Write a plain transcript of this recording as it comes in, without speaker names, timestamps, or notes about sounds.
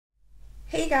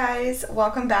Hey guys,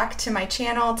 welcome back to my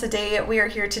channel. Today we are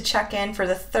here to check in for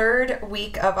the third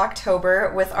week of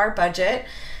October with our budget.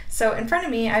 So in front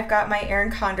of me I've got my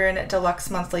Erin Condren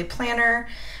Deluxe Monthly Planner.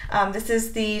 This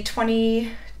is the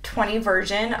 2020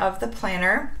 version of the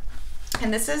planner,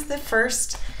 and this is the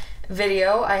first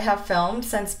video I have filmed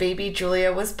since baby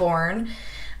Julia was born.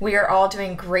 We are all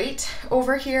doing great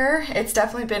over here. It's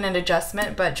definitely been an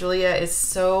adjustment, but Julia is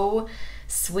so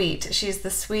sweet. She's the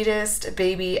sweetest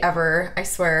baby ever. I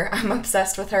swear, I'm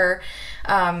obsessed with her.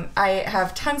 I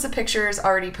have tons of pictures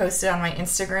already posted on my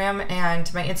Instagram, and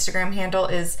my Instagram handle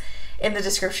is in the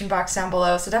description box down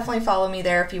below, so definitely follow me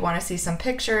there if you want to see some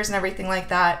pictures and everything like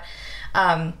that.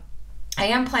 I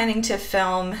am planning to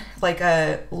film like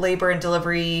a labor and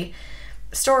delivery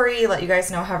story, let you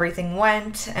guys know how everything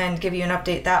went and give you an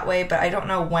update that way, but I don't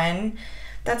know when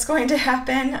that's going to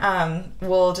happen.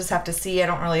 We'll just have to see. I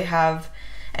don't really have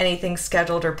anything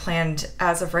scheduled or planned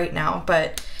as of right now,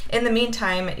 but in the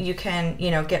meantime you can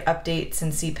get updates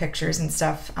and see pictures and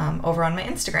stuff over on my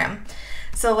Instagram.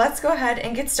 So let's go ahead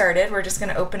and get started. We're just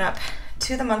going to open up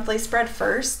to the monthly spread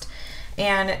first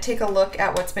and take a look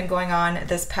at what's been going on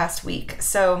this past week.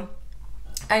 So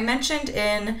I mentioned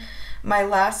in my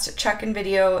last check-in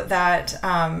video that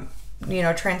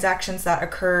transactions that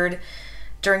occurred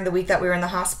during the week that we were in the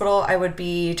hospital, I would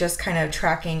be just kind of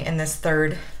tracking in this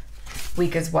third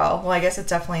week as well. Well, I guess it's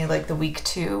definitely like the week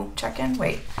 2 check-in.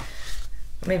 Wait,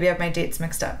 maybe I have my dates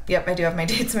mixed up. Yep, I do have my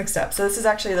dates mixed up. So this is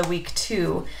actually the week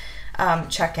 2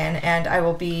 check-in, and I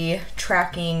will be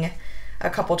tracking a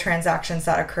couple transactions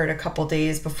that occurred a couple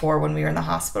days before when we were in the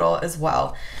hospital as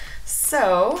well.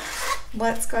 So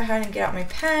let's go ahead and get out my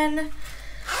pen.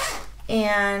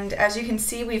 And as you can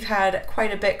see, we've had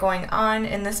quite a bit going on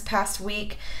in this past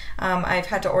week. I've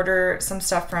had to order some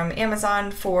stuff from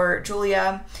Amazon for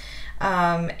Julia.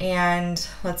 And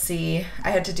let's see,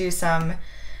 I had to do some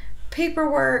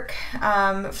paperwork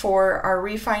for our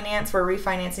refinance. We're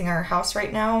refinancing our house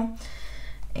right now.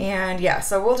 And yeah,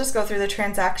 so we'll just go through the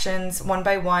transactions one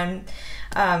by one.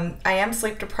 I am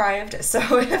sleep deprived,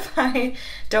 so if I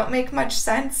don't make much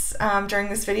sense during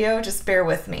this video, just bear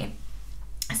with me.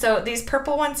 So these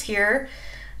purple ones here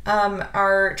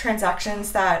are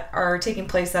transactions that are taking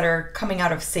place that are coming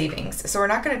out of savings. So we're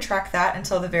not going to track that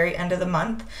until the very end of the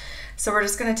month. So we're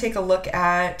just going to take a look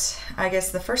at, I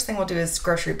guess the first thing we'll do is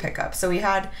grocery pickup. So we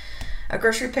had a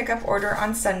grocery pickup order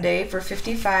on Sunday for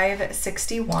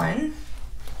 $55.61.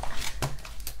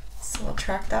 So we'll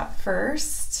track that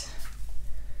first.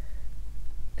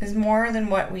 Is more than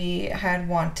what we had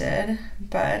wanted,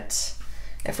 but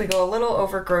if we go a little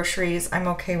over groceries, I'm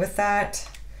okay with that.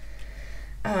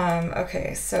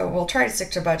 Okay, so we'll try to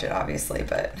stick to budget, obviously,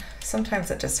 but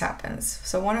sometimes it just happens.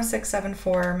 So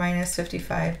 106.74 minus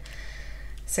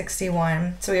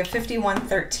 55.61. So we have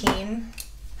 51.13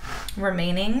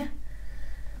 remaining.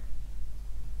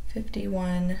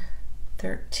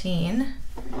 51.13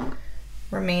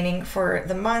 remaining for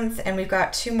the month, and we've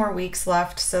got 2 more weeks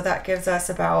left, so that gives us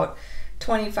about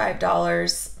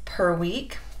 $25 per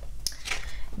week.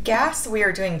 Gas we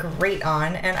are doing great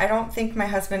on, and I don't think my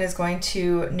husband is going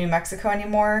to New Mexico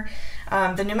anymore.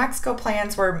 The New Mexico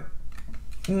plans were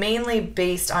mainly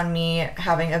based on me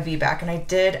having a VBAC, and I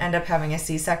did end up having a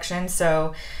C-section,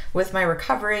 so with my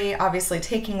recovery obviously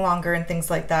taking longer and things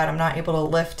like that, I'm not able to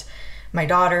lift my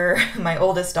daughter, my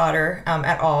oldest daughter,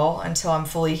 at all until I'm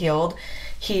fully healed.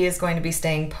 He is going to be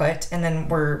staying put, and then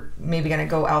we're maybe going to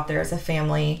go out there as a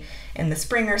family in the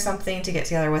spring or something to get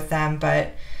together with them,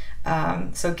 but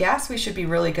so gas we should be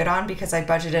really good on because I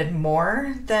budgeted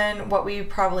more than what we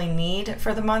probably need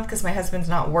for the month because my husband's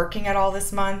not working at all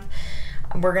this month.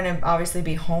 We're going to obviously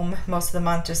be home most of the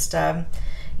month, just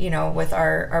with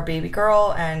our baby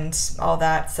girl and all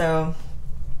that. So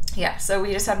yeah, so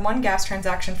we just had one gas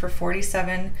transaction for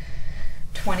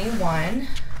 $47.21.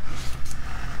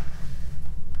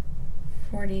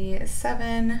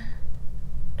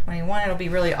 $47.21. It'll be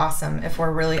really awesome if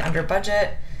we're really under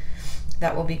budget.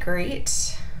 That will be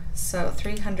great. So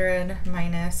 300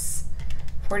 minus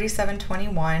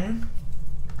 47.21.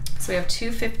 So we have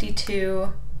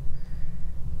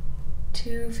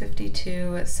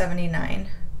 252.79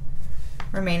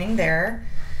 remaining there.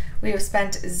 We have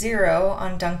spent 0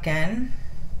 on Dunkin'.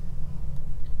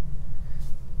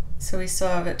 So we still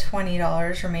have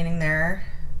 $20 remaining there.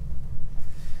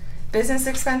 Business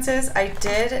expenses, I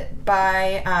did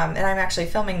buy, and I'm actually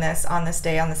filming this on this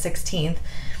day, on the 16th,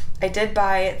 I did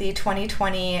buy the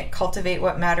 2020 Cultivate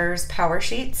What Matters Power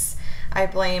Sheets. I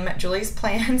blame Julie's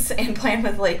plans and Plan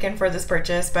with Lakin for this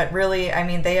purchase, but really, I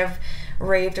mean, they have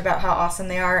raved about how awesome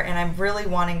they are, and I'm really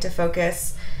wanting to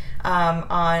focus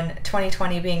on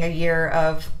 2020 being a year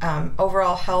of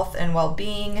overall health and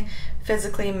well-being,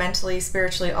 physically, mentally,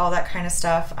 spiritually, all that kind of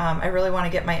stuff. I really want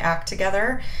to get my act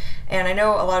together. And I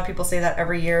know a lot of people say that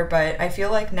every year, but I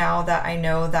feel like now that I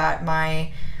know that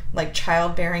my like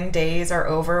childbearing days are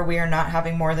over, we are not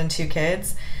having more than 2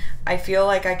 kids, I feel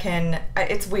like I can,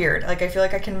 it's weird. Like I feel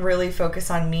like I can really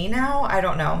focus on me now. I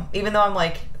don't know. Even though I'm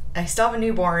like, I still have a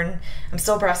newborn, I'm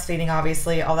still breastfeeding,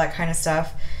 obviously, all that kind of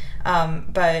stuff.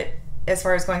 But as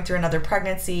far as going through another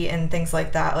pregnancy and things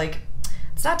like that, like,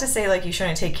 it's not to say like you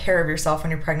shouldn't take care of yourself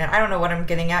when you're pregnant. I don't know what I'm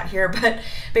getting at here, but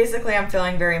basically I'm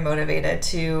feeling very motivated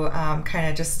to kind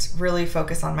of just really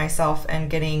focus on myself and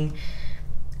getting,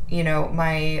 you know,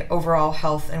 my overall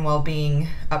health and well-being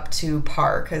up to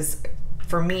par. Because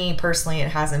for me personally, it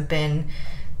hasn't been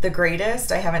the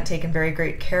greatest. I haven't taken very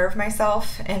great care of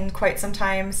myself in quite some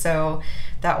time, so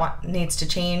that needs to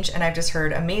change. And I've just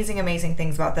heard amazing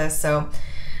things about this. So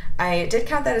I did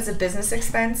count that as a business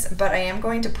expense, but I am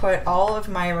going to put all of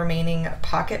my remaining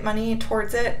pocket money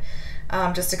towards it,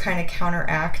 just to kind of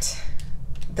counteract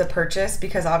the purchase,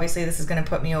 because obviously this is going to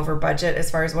put me over budget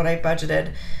as far as what I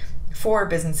budgeted for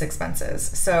business expenses.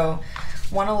 So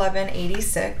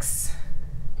 $111.86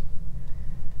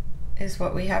 is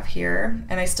what we have here,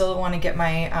 and I still want to get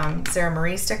my Sara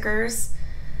Marie stickers.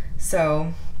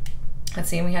 So let's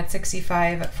see, we had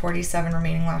 $65.47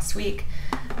 remaining last week.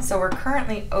 So we're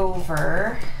currently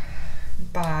over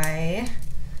by,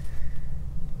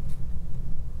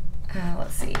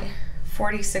 let's see,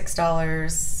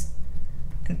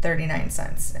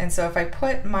 $46.39. And so if I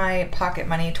put my pocket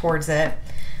money towards it,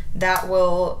 that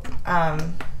will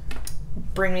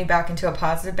bring me back into a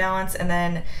positive balance. And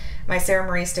then my Sara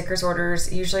Marie stickers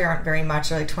orders usually aren't very much,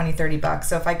 they're like 20-30 bucks.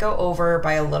 So if I go over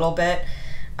by a little bit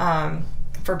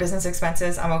for business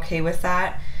expenses, I'm okay with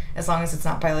that, as long as it's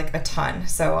not by like a ton.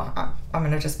 So I'm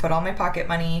gonna just put all my pocket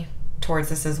money towards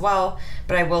this as well,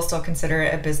 but I will still consider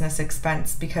it a business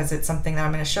expense because it's something that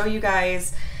I'm gonna show you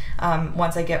guys.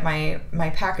 Once I get my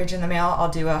package in the mail, I'll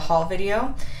do a haul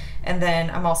video. And then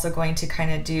I'm also going to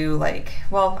kind of do like,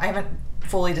 well, I haven't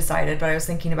fully decided, but I was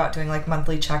thinking about doing like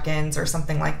monthly check-ins or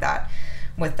something like that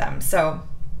with them. So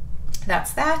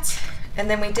that's that. And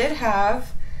then we did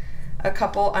have a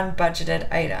couple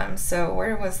unbudgeted items. So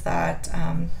where was that?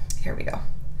 Here we go,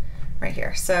 right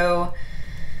here. So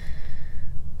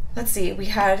let's see, we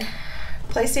had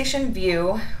PlayStation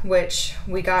View, which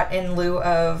we got in lieu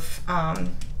of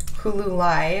Hulu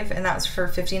Live, and that was for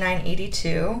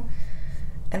 $59.82.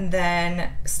 And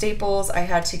then Staples, I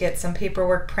had to get some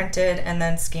paperwork printed and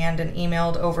then scanned and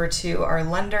emailed over to our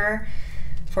lender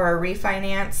for our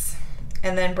refinance.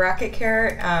 And then Bracket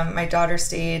Care, my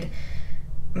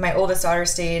oldest daughter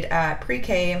stayed at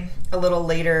pre-K a little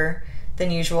later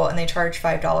than usual, and they charge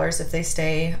 $5 if they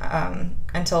stay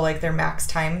until like their max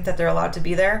time that they're allowed to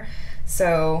be there.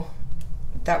 So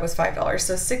that was $5.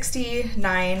 So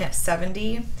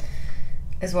 $69.70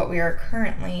 is what we are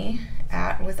currently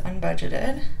at with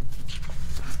unbudgeted.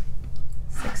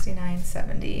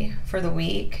 $69.70 for the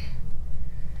week.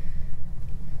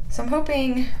 So I'm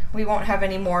hoping we won't have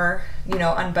any more, you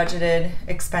know, unbudgeted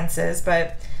expenses,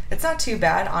 but it's not too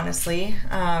bad, honestly.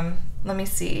 Let me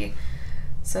see.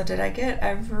 So did I get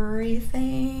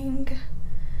everything?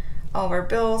 All of our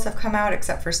bills have come out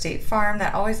except for State Farm.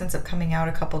 That always ends up coming out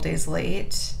a couple days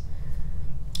late.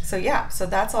 So yeah, so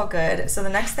that's all good. So the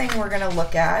next thing we're gonna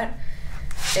look at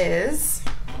is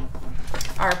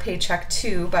our Paycheck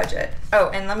Two budget. Oh,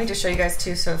 and let me just show you guys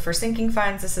too. So for sinking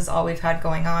funds, this is all we've had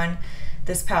going on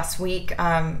this past week.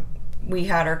 We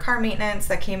had our car maintenance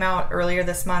that came out earlier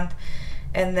this month,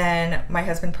 and then my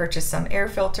husband purchased some air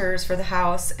filters for the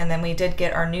house, and then we did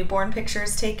get our newborn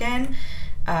pictures taken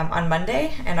on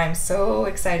Monday, and I'm so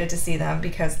excited to see them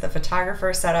because the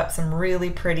photographer set up some really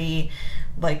pretty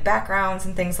like backgrounds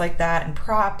and things like that and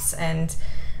props, and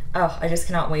oh, I just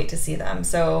cannot wait to see them.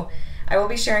 So I will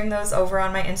be sharing those over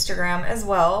on my Instagram as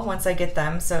well once I get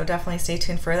them, so definitely stay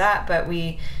tuned for that. But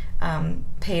we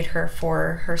paid her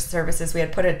for her services. We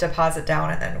had put a deposit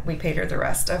down, and then we paid her the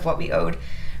rest of what we owed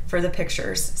for the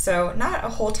pictures. So not a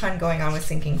whole ton going on with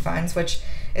sinking funds, which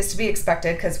is to be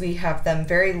expected because we have them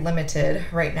very limited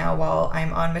right now while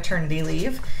I'm on maternity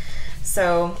leave.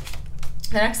 So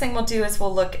the next thing we'll do is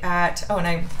we'll look at, oh, and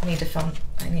I need to fill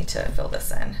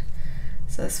this in.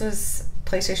 So this was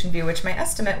PlayStation View, which my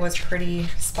estimate was pretty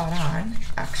spot on,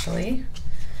 actually.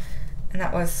 And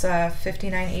that was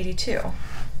 $59.82.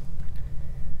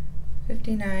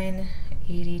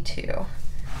 $59.82.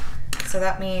 So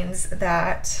that means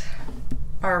that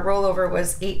our rollover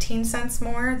was 18 cents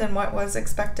more than what was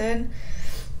expected,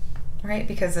 right?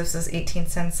 Because this is 18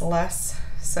 cents less.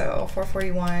 So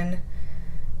 441.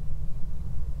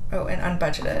 Oh, and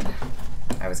unbudgeted.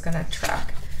 I was gonna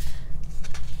track.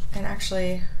 And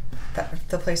actually,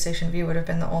 the PlayStation View would have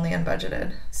been the only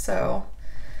unbudgeted. So,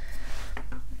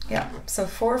 yeah. So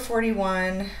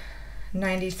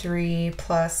 441.93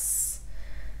 plus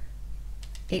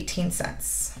 18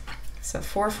 cents. So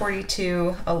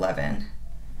 442.11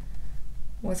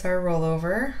 was our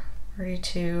rollover.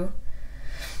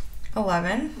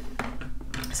 42.11.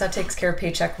 So that takes care of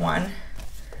Paycheck 1.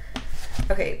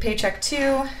 Okay, Paycheck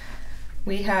 2,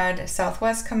 we had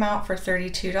Southwest come out for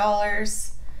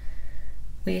 $32.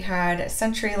 We had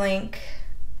CenturyLink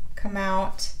come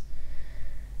out.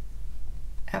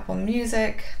 Apple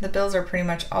Music, the bills are pretty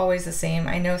much always the same.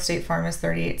 I know State Farm is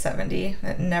 $38.70.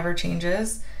 It never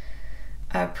changes.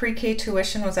 Pre-K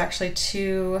tuition was actually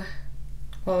it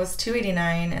was $289,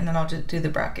 and then I'll just do the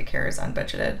bracket care as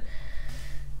unbudgeted.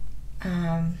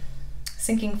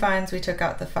 Sinking funds, we took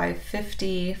out the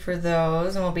 $550 for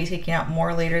those, and we'll be taking out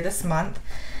more later this month.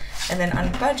 And then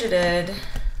unbudgeted,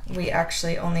 we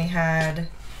actually only had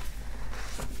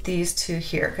these two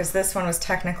here, because this one was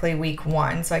technically week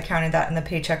 1, so I counted that in the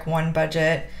Paycheck 1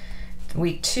 budget.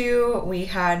 Week 2, we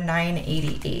had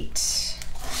 $988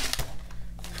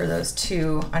 for those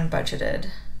two unbudgeted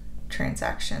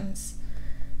transactions.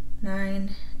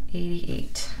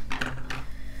 $988.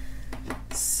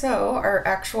 So our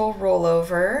actual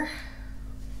rollover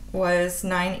was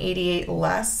 $988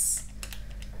 less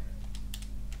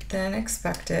than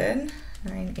expected.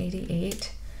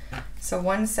 $988. So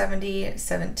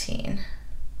 $170.17.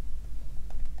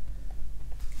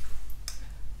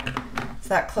 So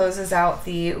that closes out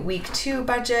the week 2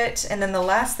 budget. And then the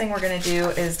last thing we're going to do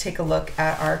is take a look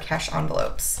at our cash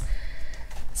envelopes.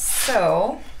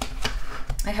 So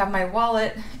I have my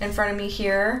wallet in front of me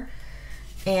here,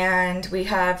 and we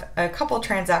have a couple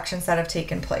transactions that have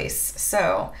taken place.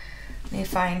 So let me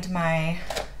find my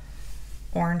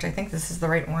orange. I think this is the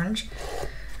right orange.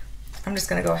 I'm just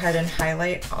going to go ahead and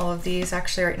highlight all of these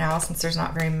actually right now, since there's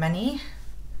not very many.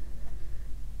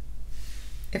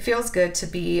 It feels good to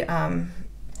be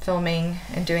filming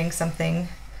and doing something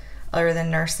other than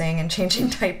nursing and changing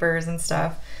diapers and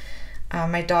stuff.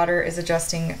 My daughter is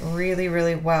adjusting really,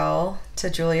 really well to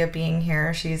Julia being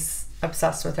here. She's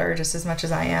obsessed with her just as much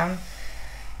as I am.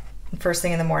 First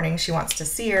thing in the morning, she wants to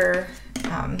see her.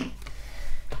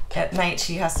 At night,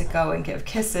 she has to go and give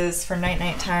kisses for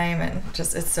night time, and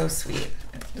just, it's so sweet.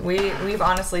 We've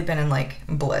honestly been in like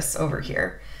bliss over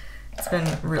here. It's been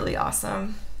really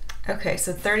awesome. Okay,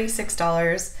 so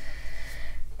 $36.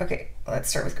 Okay, let's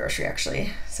start with grocery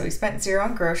actually. So we spent $0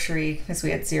 on grocery because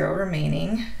we had $0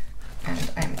 remaining.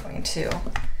 And I'm going to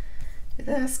do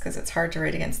this because it's hard to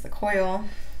write against the coil.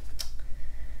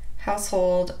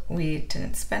 Household, we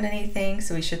didn't spend anything,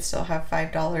 so we should still have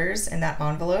 $5 in that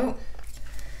envelope.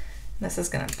 This is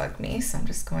gonna bug me, so I'm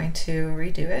just going to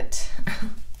redo it.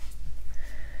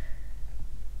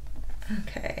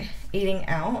 Okay, eating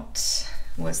out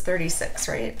was 36,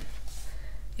 right?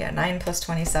 Yeah, 9 plus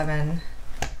 27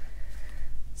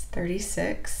 is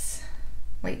 36.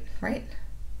 Wait, right?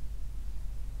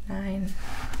 9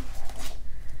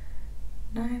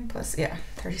 plus, yeah,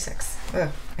 36.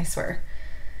 Ugh, I swear,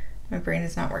 my brain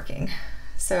is not working.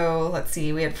 So let's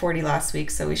see, we had 40 last week,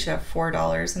 so we should have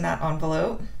 $4 in that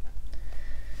envelope.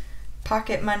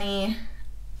 Pocket money,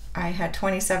 I had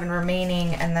 27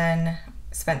 remaining, and then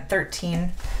spent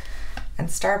 13 and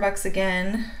Starbucks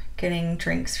again, getting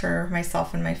drinks for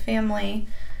myself and my family.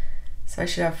 So I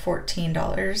should have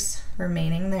 $14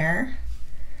 remaining there.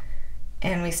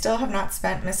 And we still have not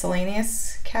spent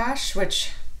miscellaneous cash,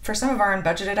 which for some of our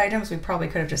unbudgeted items, we probably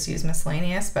could have just used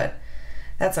miscellaneous, but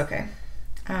that's okay.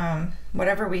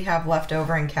 Whatever we have left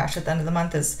over in cash at the end of the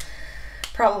month is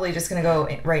probably just gonna go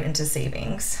right into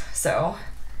savings. So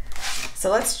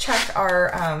let's check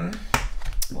our,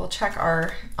 we'll check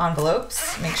our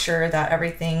envelopes, make sure that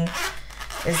everything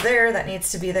is there that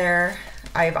needs to be there.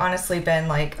 I've honestly been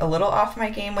like a little off my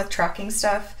game with tracking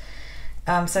stuff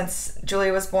since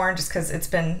Julia was born, just because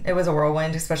it was a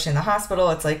whirlwind, especially in the hospital.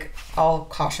 It's like all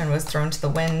caution was thrown to the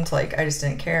wind. Like I just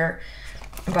didn't care.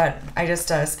 But I just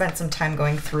spent some time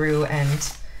going through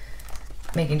and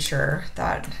making sure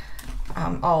that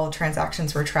all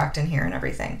transactions were tracked in here and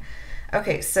everything.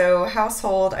 Okay, so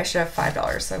household, I should have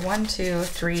 $5. So 1, 2,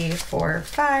 3, 4,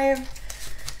 5.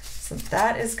 So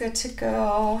that is good to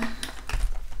go.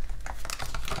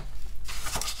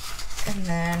 And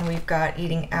then we've got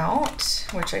eating out,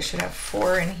 which I should have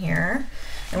 4 in here.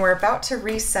 And we're about to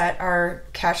reset our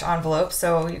cash envelope.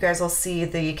 So you guys will see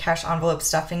the cash envelope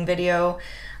stuffing video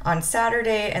on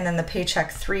Saturday, and then the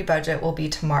Paycheck 3 budget will be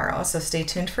tomorrow. So stay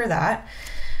tuned for that.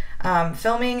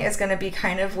 Filming is going to be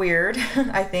kind of weird,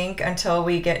 I think, until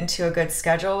we get into a good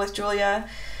schedule with Julia.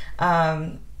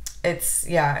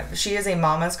 She is a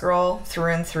mama's girl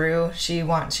through and through.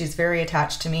 She's very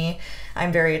attached to me.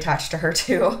 I'm very attached to her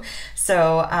too.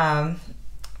 So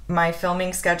my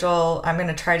filming schedule, I'm going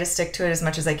to try to stick to it as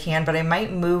much as I can, but I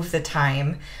might move the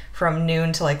time from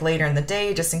noon to like later in the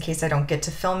day just in case I don't get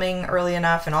to filming early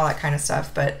enough and all that kind of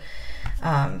stuff. But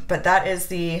that is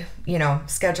the,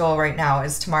 schedule right now.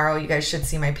 Is tomorrow you guys should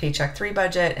see my Paycheck 3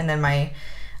 budget and then my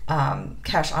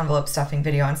cash envelope stuffing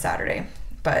video on Saturday.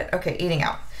 But okay, eating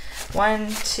out. 1,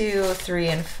 2, 3,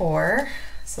 and 4.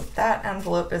 So that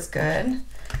envelope is good.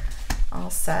 All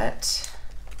set.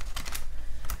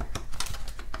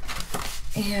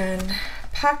 And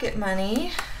pocket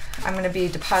money, I'm going to be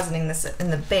depositing this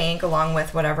in the bank along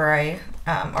with whatever I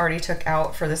already took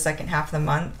out for the second half of the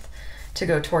month to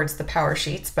go towards the power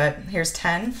sheets. But here's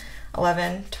 10,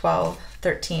 11, 12,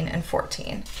 13, and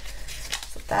 14.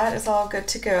 So that is all good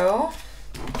to go.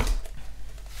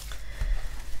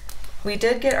 We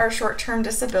did get our short-term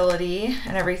disability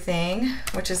and everything,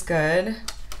 which is good.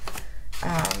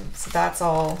 So that's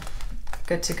all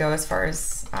good to go as far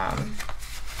as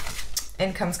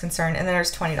income's concerned. And then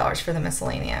there's $20 for the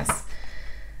miscellaneous.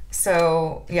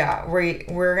 So yeah,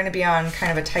 we're going to be on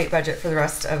kind of a tight budget for the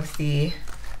rest of the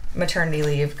maternity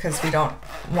leave because we don't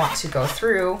want to go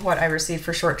through what I received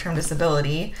for short-term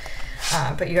disability.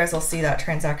 But you guys will see that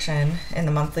transaction in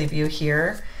the monthly view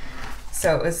here.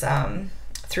 So it was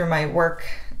through my work,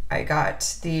 I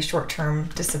got the short-term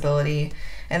disability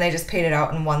and they just paid it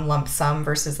out in one lump sum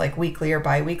versus like weekly or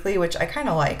bi-weekly, which I kind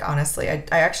of like, honestly. I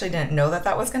actually didn't know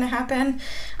that was going to happen.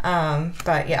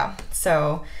 But yeah,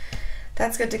 so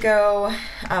that's good to go.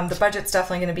 The budget's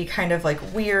definitely going to be kind of like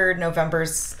weird.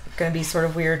 November's going to be sort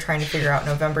of weird trying to figure out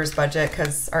November's budget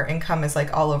because our income is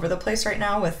like all over the place right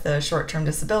now with the short-term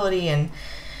disability, and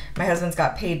my husband's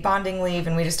got paid bonding leave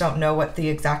and we just don't know what the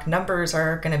exact numbers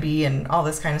are going to be and all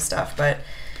this kind of stuff. But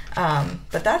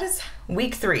that is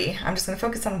week 3. I'm just going to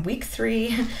focus on week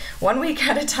 3, 1 week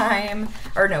at a time,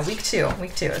 or no, week 2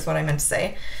 is what I meant to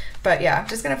say. But yeah, I'm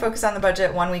just going to focus on the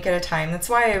budget 1 week at a time. That's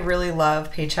why I really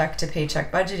love paycheck to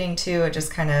paycheck budgeting too. It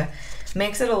just kind of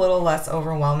makes it a little less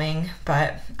overwhelming.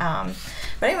 But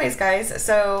anyways, guys,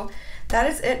 so that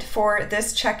is it for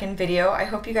this check-in video. I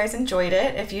hope you guys enjoyed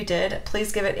it. If you did,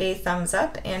 please give it a thumbs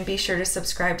up and be sure to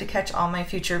subscribe to catch all my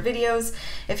future videos.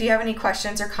 If you have any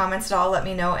questions or comments at all, let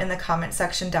me know in the comment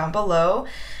section down below.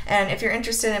 And if you're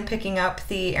interested in picking up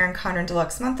the Erin Condren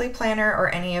Deluxe Monthly Planner or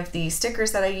any of the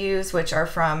stickers that I use, which are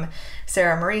from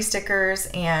Sara Marie Stickers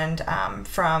and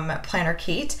from Planner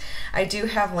Kate, I do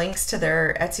have links to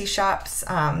their Etsy shops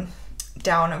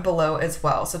down below as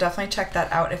well. So definitely check that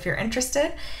out if you're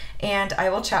interested. And I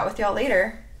will chat with y'all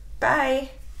later. Bye.